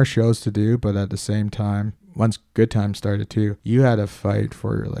was more shows to do, but at the same time, once Good Times started too, you had to fight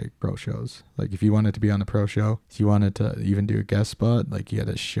for like pro shows. Like if you wanted to be on the pro show, if you wanted to even do a guest spot, like you had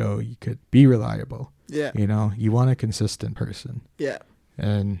to show you could be reliable. Yeah. You know, you want a consistent person. Yeah.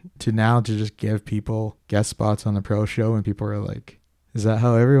 And to just give people guest spots on the pro show, and people are like, is that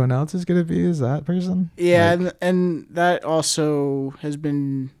how everyone else is going to be? Is that person? Yeah. Like, and that also has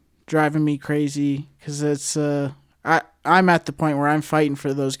been driving me crazy, because it's I'm at the point where I'm fighting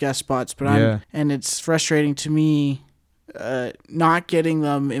for those guest spots, but and it's frustrating to me not getting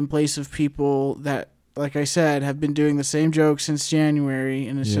them in place of people that, like I said, have been doing the same jokes since January,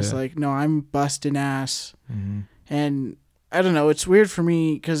 and it's just like, no, I'm busting ass. Mm-hmm. And I don't know, it's weird for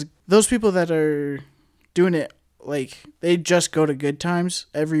me because those people that are doing it, like, they just go to Good Times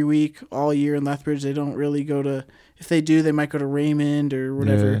every week all year in Lethbridge. They don't really go to, if they do, they might go to Raymond or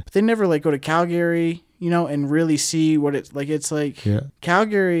whatever. Yeah. But they never like go to Calgary, you know, and really see what it's like. It's like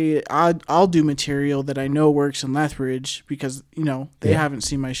Calgary, I'll do material that I know works in Lethbridge because, you know, they haven't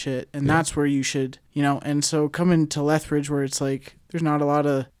seen my shit. And that's where you should, you know. And so coming to Lethbridge where it's like there's not a lot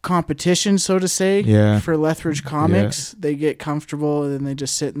of competition, so to say, for Lethbridge comics. They get comfortable and then they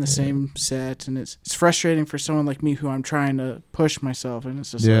just sit in the same set. And it's frustrating for someone like me who I'm trying to push myself. And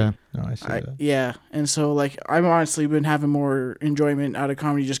it's just like, no, I see that. Yeah. And so, like, I've honestly been having more enjoyment out of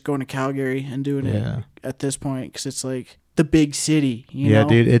comedy just going to Calgary and doing it at this point, because it's like the big city, you know?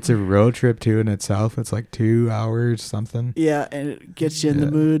 Dude, it's a road trip too in itself. It's like 2 hours something. Yeah, and it gets you in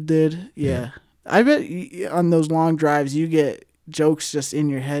the mood, dude. Yeah. I bet on those long drives you get jokes just in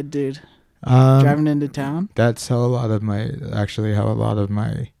your head, dude. Driving into town. That's how a lot of my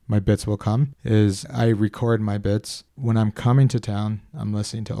bits will come, is I record my bits when I'm coming to town. I'm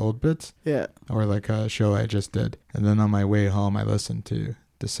listening to old bits, or like a show I just did, and then on my way home I listen to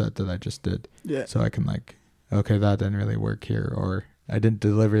the set that I just did, so I can like, okay, that didn't really work here, or I didn't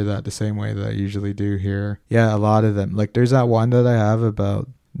deliver that the same way that I usually do here. A lot of them, like there's that one that I have about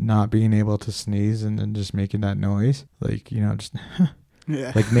not being able to sneeze and then just making that noise, like, you know, just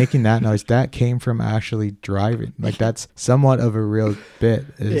like making that noise, that came from actually driving. Like that's somewhat of a real bit,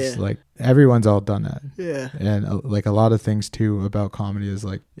 is like everyone's all done that. And like a lot of things too about comedy is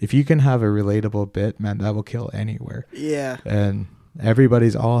like, if you can have a relatable bit, man, that will kill anywhere. And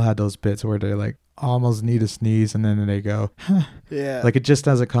everybody's all had those bits where they're like almost need to sneeze and then they go like it just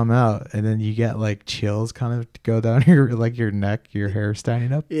doesn't come out, and then you get like chills kind of go down your like your neck, your hair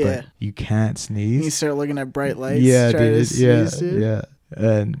standing up, but you can't sneeze. You start looking at bright lights, dude.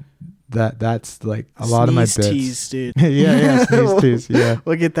 And that's like a lot of my bits. Tease, dude. Sneeze tease. Yeah,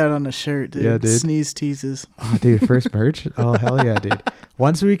 we'll get that on a shirt, dude. Yeah, dude. Sneeze teases. Oh, dude, first merch. Oh, hell yeah, dude.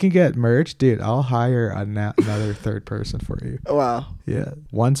 Once we can get merch, dude, I'll hire another third person for you. Wow. Yeah.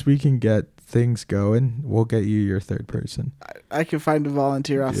 Once we can get things going, we'll get you your third person. I can find a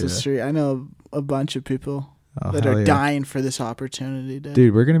volunteer off the street. I know a bunch of people that are dying for this opportunity,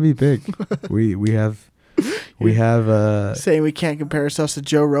 dude. We're gonna be big. we have saying we can't compare ourselves to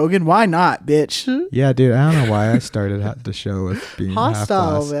Joe Rogan. Why not, bitch? Yeah, dude. I don't know why I started the show with being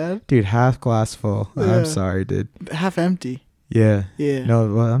hostile, half glass. Man. Dude, half glass full. I'm sorry, dude. Half empty. Yeah.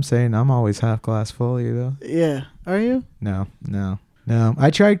 No, what I'm saying, I'm always half glass full, you know. Yeah. Are you? No. I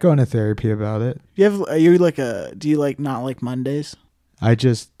tried going to therapy about it. Do you like not like Mondays? I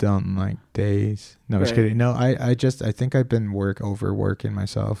just don't like days. No, just kidding. No, I think I've been overworking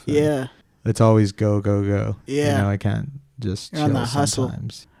myself. Yeah. It's always go. Yeah. You know, I can't just You're on chill that hustle.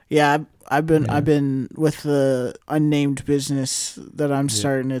 sometimes. Yeah, I've Yeah. been with the unnamed business that I'm Yeah.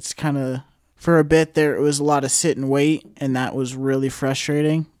 starting. It's kind of, for a bit there, it was a lot of sit and wait, and that was really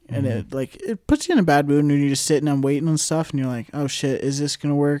frustrating. And it puts you in a bad mood when you're just sitting and waiting and stuff, and you're like, oh shit, is this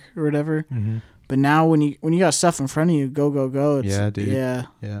gonna work or whatever? Mm-hmm. But now when you got stuff in front of you, go. It's, Yeah, dude. Yeah,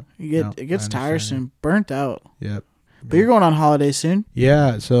 Yeah. it gets I understand tiresome, burnt out. Yep. But you're going on holiday soon.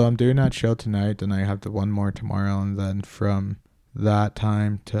 Yeah, so I'm doing that show tonight, and I have the one more tomorrow, and then from that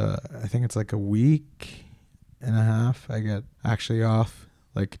time to, I think it's like a week and a half, I get actually off.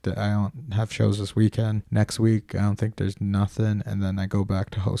 Like, I don't have shows this weekend. Next week, I don't think there's nothing, and then I go back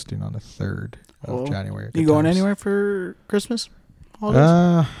to hosting on the 3rd of January. You going anywhere for Christmas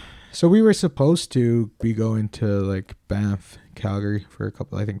holidays? So we were supposed to be going to like Banff, Calgary for a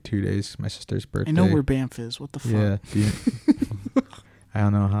couple, I think 2 days. My sister's birthday. I know where Banff is. What the fuck? Yeah. I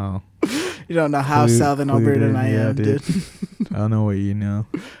don't know how. You don't know how Southern Alberta I am, dude. I don't know what you know.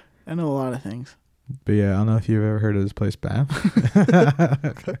 I know a lot of things. But yeah, I don't know if you've ever heard of this place, Banff.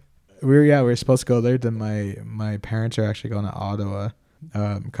 We were supposed to go there. Then my parents are actually going to Ottawa,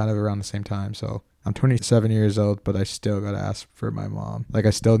 kind of around the same time. So I'm 27 years old, but I still got to ask for my mom. Like, I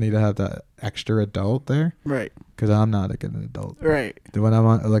still need to have that extra adult there. Right. Because I'm not a good adult. Right. When I'm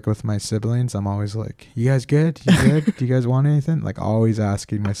on, like, with my siblings, I'm always like, you guys good? You good? Do you guys want anything? Like, always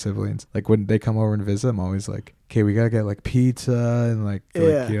asking my siblings. Like, when they come over and visit, I'm always like, okay, we got to get, like, pizza and, like,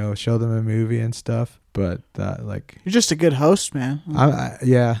 you know, show them a movie and stuff. But that, like... You're just a good host, man. I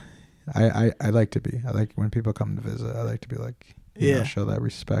like to be. I like when people come to visit, I like to be like, you know, show that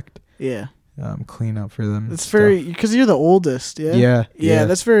respect. Yeah. Clean up for them. It's very, because you're the oldest, yeah. Yeah,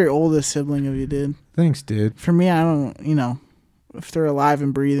 that's very oldest sibling of you, dude. Thanks, dude. For me, I don't, you know, if they're alive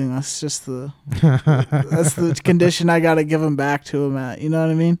and breathing, that's just the that's the condition I got to give them back to them at. You know what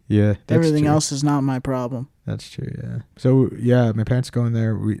I mean? Yeah. Everything else is not my problem. That's true. Yeah. So yeah, my parents going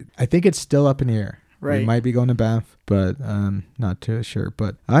there. I think it's still up in the air. Right. We might be going to Banff, but not too sure.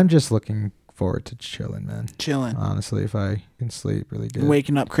 But I'm just looking forward to chilling, man. Chilling. Honestly, if I can sleep really good.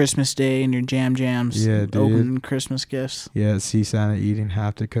 Waking up Christmas Day and your jams. Yeah, dude. Opening Christmas gifts. Yeah, see Santa eating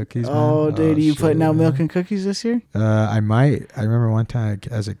half the cookies, man. Oh, dude, are you putting out man. milk and cookies this year? I might. I remember one time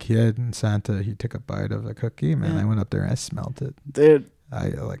as a kid, and Santa, he took a bite of a cookie, man. I went up there and I smelled it. Dude.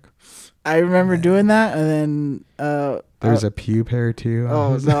 I remember doing that, and then there's a pube hair too.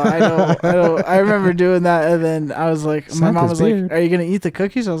 Oh no, I know. I remember doing that, and then I was like, my mom was like, "Are you gonna eat the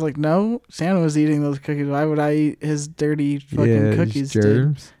cookies?" I was like, "No, Santa was eating those cookies. Why would I eat his dirty fucking cookies?"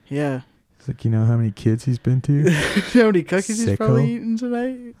 Germs. Dude? Yeah. It's like, you know how many kids he's been to? How many cookies he's probably eating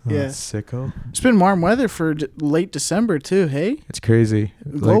tonight? Yeah. Sicko. It's been warm weather for late December too. Hey. It's crazy.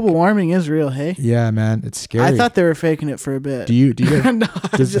 Global warming is real. Hey. Yeah, man, it's scary. I thought they were faking it for a bit. Do you get, no,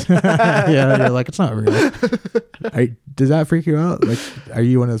 yeah, you're like, it's not real. Does that freak you out? Like, are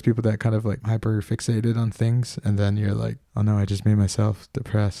you one of those people that kind of like hyper fixated on things, and then you're like, oh no, I just made myself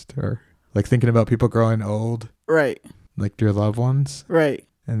depressed, or like thinking about people growing old, right? Like your loved ones, right?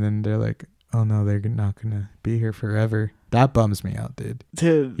 And then they're like, oh no, they're not gonna be here forever. That bums me out, dude.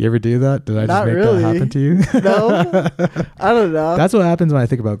 Dude, you ever do that? Did I just make really. that happen to you? No, I don't know. That's what happens when I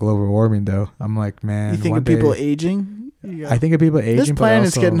think about global warming, though. I'm like, man. You think of people aging? I think of people aging. This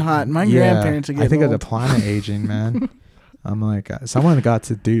planet's getting hot. My grandparents are getting I think old. of the planet aging, man. I'm like, someone got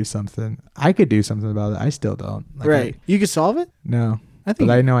to do something. I could do something about it. I still don't. Like, right. You could solve it? No. I think.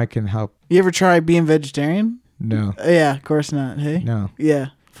 But I know I can help. You ever try being vegetarian? No. Yeah, of course not. Hey. No. Yeah.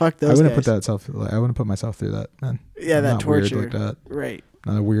 Fuck those. I wouldn't put myself through that, man. Yeah, I'm that not torture. Weird like that. Right.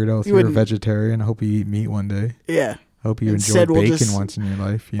 Not a weirdo. If you're a vegetarian, I hope you eat meat one day. Yeah. I hope you enjoy bacon once in your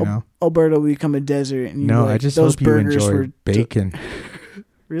life, you know? Alberta will become a desert. And no, I just hope you enjoy bacon.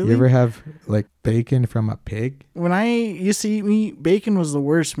 Really? You ever have, like, bacon from a pig? When I used to eat meat, bacon was the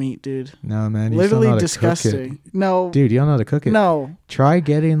worst meat, dude. No, man. Literally disgusting. No. Dude, you don't know how to cook it. No. Try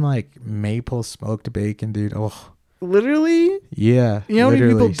getting, like, maple smoked bacon, dude. Oh. Literally? Yeah. You know how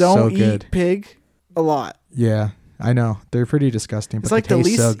many people don't eat pig? A lot. Yeah. I know. They're pretty disgusting, but it's like they the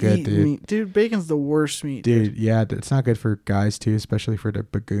taste least so good, dude. Meat. Dude, bacon's the worst meat. Dude, yeah. It's not good for guys, too, especially for the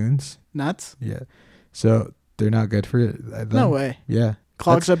bagoons. Nuts? Yeah. So, they're not good for it. No way. Yeah.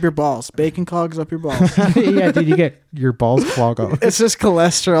 Clogs up your balls. Bacon clogs up your balls. Yeah, dude, you get your balls clog up. It's just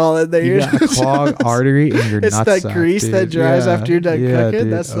cholesterol in there. You got a clogged artery in your nutsack. It's that grease that dries after you're done cooking.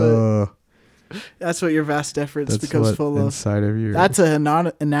 Dude. That's what your vas deferens becomes full of. Inside of you. That's an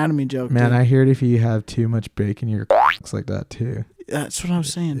anatomy joke. Man, dude. I heard if you have too much bacon, your looks like that too. That's what I'm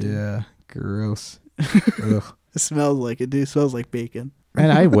saying, dude. Yeah, gross. It smells like it, dude. It smells like bacon. Man,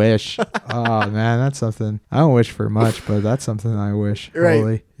 I wish. Oh, man, that's something. I don't wish for much, but that's something I wish. Right.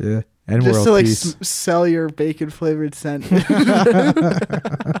 Holy. Yeah. And just world to like peace. sell your bacon flavored scent.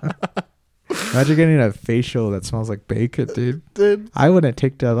 Imagine getting a facial that smells like bacon, dude. Dude, I wouldn't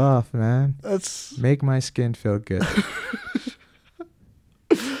take that off, man. that's Make my skin feel good.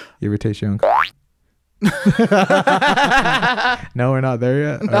 You ever taste your own? No, we're not there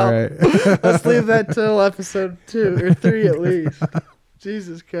yet. No. All right. let's leave that till episode 2 or 3 at least.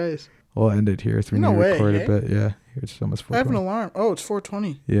 Jesus Christ. We'll end it here. So we No need to way, record eh? a bit. Yeah, it's almost I have an 4:20. alarm. Oh, it's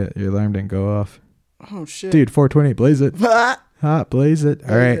 4:20. Yeah, your alarm didn't go off, Oh shit. dude. 4:20, blaze it. Ah! Hot, blaze it.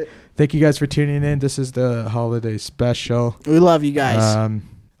 All right. Thank you guys for tuning in. This is the holiday special. We love you guys.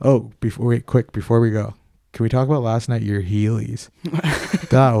 Before we go, can we talk about last night? Your Heelys.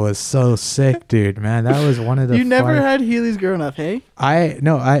 That was so sick, dude. Man, that was one of the. You never had Heelys growing up, hey? I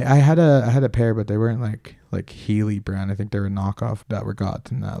had a pair, but they weren't like Heely brand. I think they were knockoff that were got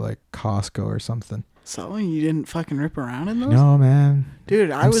in that like Costco or something. So you didn't fucking rip around in those? No, man.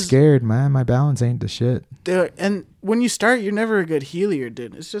 Dude, I'm scared, man. My balance ain't the shit. Dude, and when you start, you're never a good Heelier,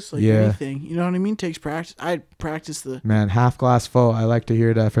 dude. It's just like anything. You know what I mean? Takes practice. I practice the. Man, half glass full. I like to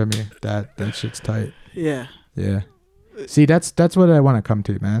hear that from you. That shit's tight. Yeah. Yeah. See, that's what I want to come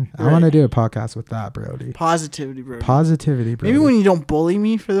to, man. I want to Right. do a podcast with that, Brody. Positivity, bro. Positivity, Brody. Maybe when you don't bully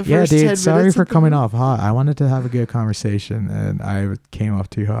me for the Yeah, first 10 dude. minutes. Sorry for of the- coming off hot. I wanted to have a good conversation, and I came off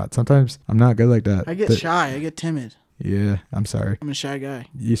too hot. Sometimes I'm not good like that. I get shy. I get timid. Yeah, I'm sorry. I'm a shy guy.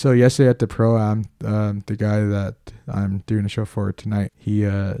 So yesterday at the Pro-Am, the guy that I'm doing a show for tonight, he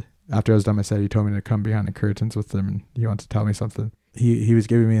after I was done my set, he told me to come behind the curtains with him, and he wanted to tell me something. He was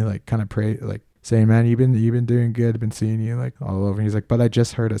giving me like kind of like saying, man, you've been doing good. I've been seeing you like all over. And he's like, but I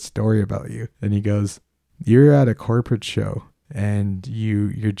just heard a story about you. And he goes, you're at a corporate show and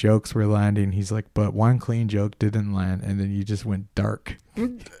your jokes were landing. He's like, but one clean joke didn't land, and then you just went dark.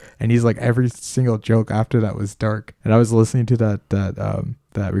 And he's like, every single joke after that was dark. And I was listening to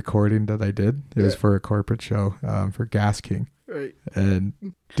that recording that I did. It was for a corporate show for Gas King. Right. And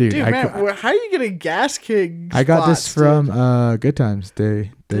dude, man, how do you get a Gas King? I got this spots, from dude? Good Times.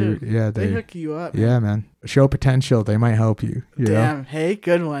 They They hook you up. Man. yeah, man. Show potential. They might help you. You know? Damn. Hey,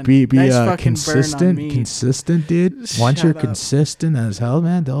 good one. Be nice fucking burn on me. consistent, dude. Once Shut you're up. consistent as hell,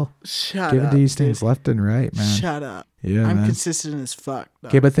 man, they'll Shut give up, these dude. things left and right, man. Shut up. Yeah, I'm man. consistent as fuck.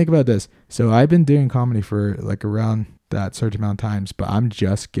 Okay, but think about this. So I've been doing comedy for like around that certain amount of times, but I'm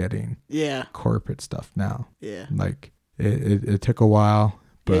just getting Yeah. corporate stuff now. Yeah. Like it took a while,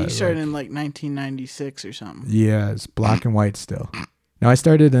 but Yeah, you started like, in like 1996 or something. yeah, it's black and white still. No, I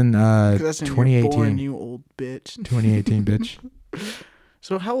started in 'Cause that's when you were 2018. born, you old bitch. 2018, bitch.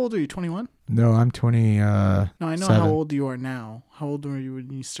 So how old are you? 21? No, I'm 20. No, I know 7. how old you are now. How old were you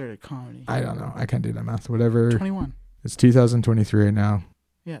when you started comedy? I don't know. I can't do that math. Whatever. 21. It's 2023 right now.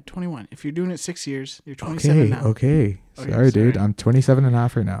 Yeah, 21. If you're doing it 6 years, you're 27 now. Okay. Okay, Sorry, dude. sorry. I'm 27 and a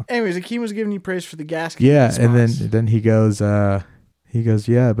half right now. Anyways, Akeem was giving you praise for the Gas King Yeah, and response. then he goes,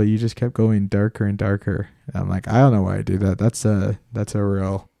 yeah, but you just kept going darker and darker. And I'm like, I don't know why I do that. That's a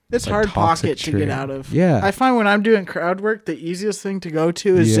real. It's like, hard toxic pocket to trait. get out of. Yeah. I find when I'm doing crowd work, the easiest thing to go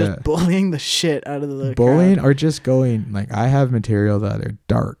to is Yeah. just bullying the shit out of the Bullying crowd. or just going like I have material that are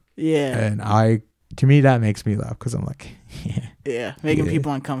dark, Yeah. and to me that makes me laugh because I'm like, yeah. Yeah. Making Yeah.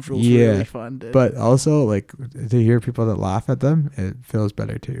 people uncomfortable is Yeah. really fun. Dude. But also like to hear people that laugh at them, it feels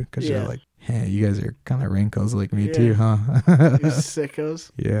better too because Yeah. you're like, hey, you guys are kind of wrinkles like me Yeah. too, huh? You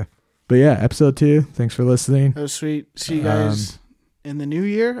sickos. Yeah. But yeah, episode 2. Thanks for listening. That was sweet. See you guys in the new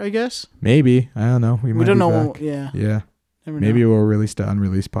year, I guess. Maybe. I don't know. We might don't be know. back. Yeah. Yeah. Never Maybe know. we'll release the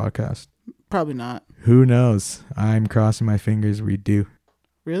unreleased podcast. Probably not. Who knows? I'm crossing my fingers we do.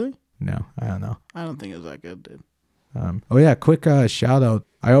 Really? No, I don't know. I don't think it was that good, dude. Oh yeah, quick shout out.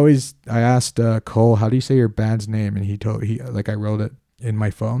 I asked Cole, how do you say your band's name? And I wrote it in my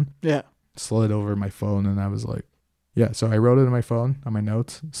phone, Yeah. slid over my phone, and I was like, yeah. So I wrote it in my phone on my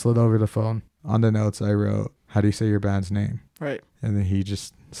notes, slid over the phone. On the notes, I wrote, how do you say your band's name? Right. And then he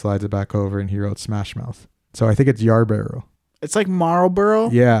just slides it back over and he wrote Smash Mouth. So I think it's Yarborough. It's like Marlboro.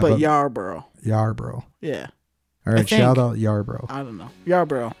 Yeah, But but- Yarborough. Yarborough. Yeah. All right, think. shout out Yarborough. I don't know.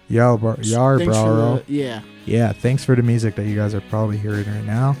 Yarborough. Yarborough. Thanks for Yarborough. yeah. Yeah, thanks for the music that you guys are probably hearing right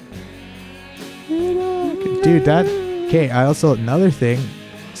now. Dude, I also, another thing,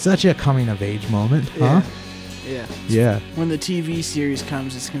 such a coming of age moment, huh? Yeah. Yeah, When the TV series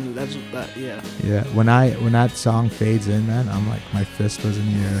comes, it's gonna. That's what that. Yeah. yeah. When that song fades in, man, I'm like, my fist was in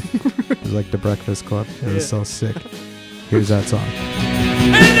the air. It was like the Breakfast Club. It was Yeah. so sick. Here's that song.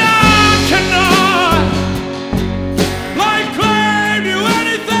 And now tonight.